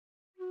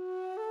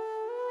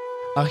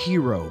A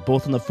hero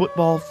both on the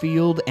football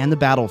field and the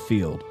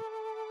battlefield.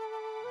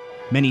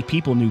 Many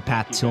people knew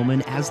Pat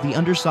Tillman as the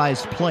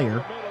undersized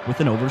player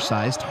with an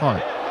oversized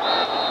heart.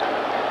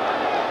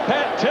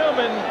 Pat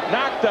Tillman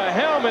knocked the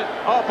helmet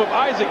off of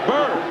Isaac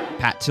Byrd.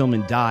 Pat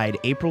Tillman died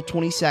April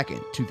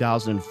 22,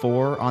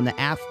 2004 on the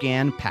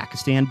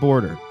Afghan-Pakistan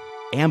border,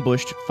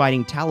 ambushed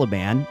fighting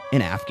Taliban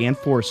and Afghan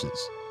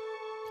forces.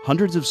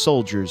 Hundreds of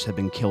soldiers have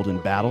been killed in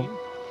battle.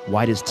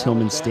 Why does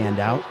Tillman stand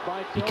out?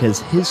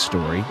 Because his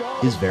story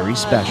is very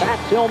special.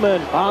 Pat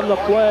Tillman on the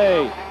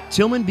play.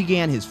 Tillman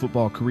began his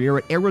football career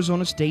at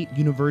Arizona State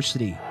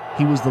University.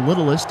 He was the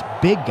littlest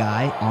big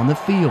guy on the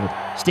field,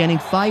 standing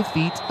 5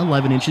 feet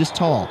 11 inches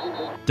tall.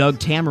 Doug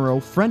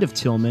Tamero, friend of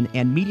Tillman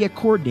and media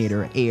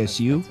coordinator at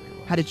ASU,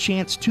 had a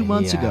chance 2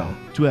 months ago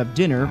to have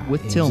dinner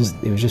with Tillman.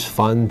 It was just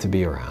fun to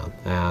be around.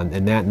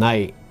 And that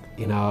night,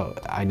 you know,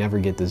 I never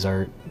get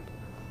dessert.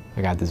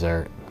 I got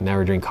dessert.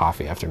 Never drink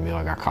coffee after a meal.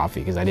 I got coffee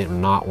because I did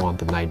not want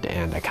the night to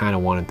end. I kind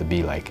of wanted to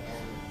be like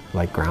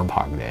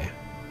Groundhog Day.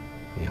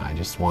 You know, I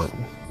just want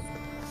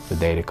the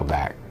day to come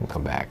back and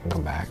come back and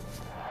come back.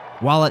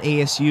 While at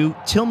ASU,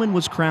 Tillman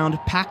was crowned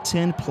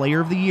Pac-10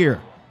 Player of the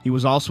Year. He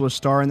was also a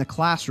star in the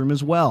classroom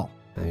as well.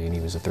 I mean, he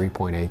was a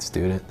 3.8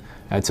 student.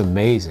 It's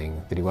amazing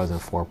that he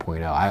wasn't a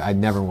 4.0. I'd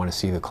never want to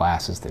see the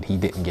classes that he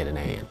didn't get an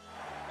A in.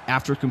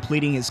 After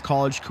completing his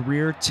college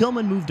career,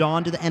 Tillman moved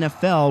on to the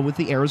NFL with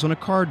the Arizona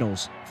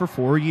Cardinals for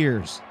 4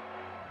 years.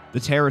 The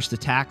terrorist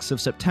attacks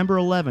of September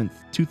 11th,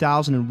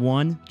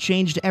 2001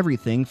 changed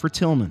everything for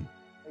Tillman.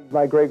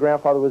 My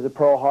great-grandfather was at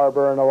Pearl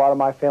Harbor, and a lot of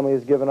my family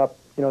has given up,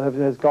 you know,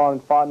 has gone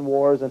and fought in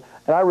wars, and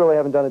I really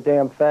haven't done a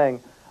damn thing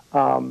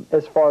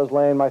as far as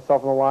laying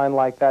myself on the line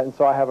like that, and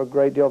so I have a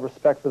great deal of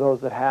respect for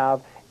those that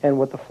have and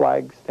what the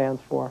flag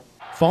stands for.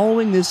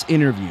 Following this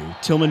interview,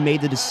 Tillman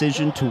made the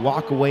decision to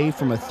walk away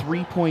from a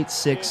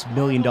 $3.6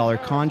 million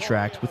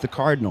contract with the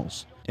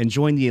Cardinals and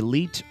join the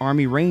elite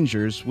Army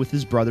Rangers with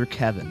his brother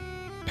Kevin.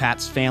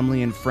 Pat's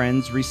family and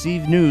friends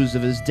received news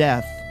of his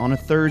death on a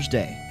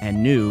Thursday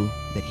and knew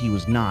that he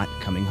was not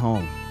coming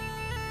home.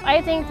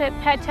 I think that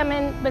Pat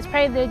Tillman was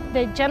probably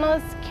the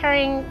gentlest,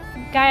 caring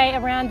guy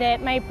around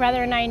that my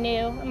brother and I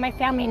knew, my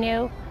family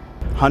knew.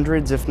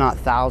 Hundreds, if not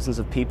thousands,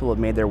 of people have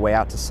made their way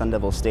out to Sun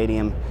Devil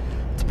Stadium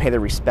to pay their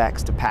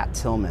respects to Pat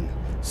Tillman.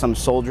 Some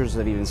soldiers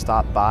have even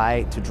stopped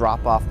by to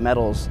drop off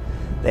medals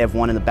they have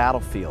won in the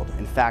battlefield.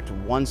 In fact,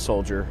 one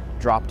soldier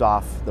dropped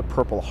off the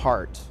Purple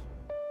Heart.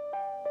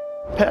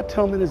 Pat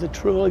Tillman is a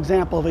true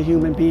example of a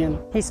human being.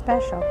 He's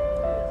special,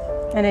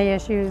 and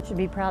ASU should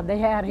be proud they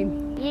had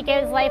him. He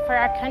gave his life for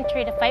our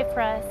country to fight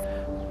for us.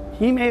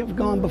 He may have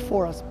gone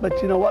before us, but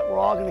you know what? We're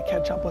all going to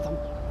catch up with him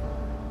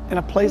in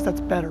a place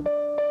that's better.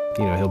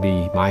 You know, he'll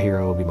be my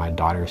hero, he'll be my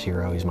daughter's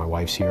hero, he's my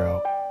wife's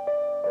hero.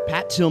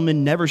 Pat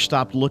Tillman never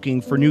stopped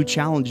looking for new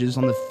challenges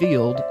on the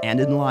field and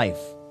in life.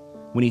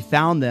 When he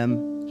found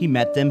them, he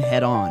met them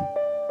head on.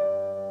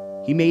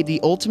 He made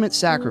the ultimate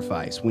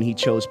sacrifice when he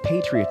chose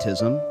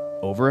patriotism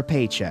over a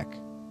paycheck.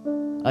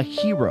 A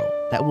hero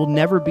that will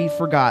never be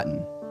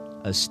forgotten.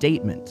 A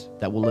statement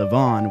that will live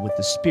on with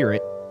the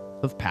spirit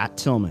of Pat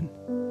Tillman.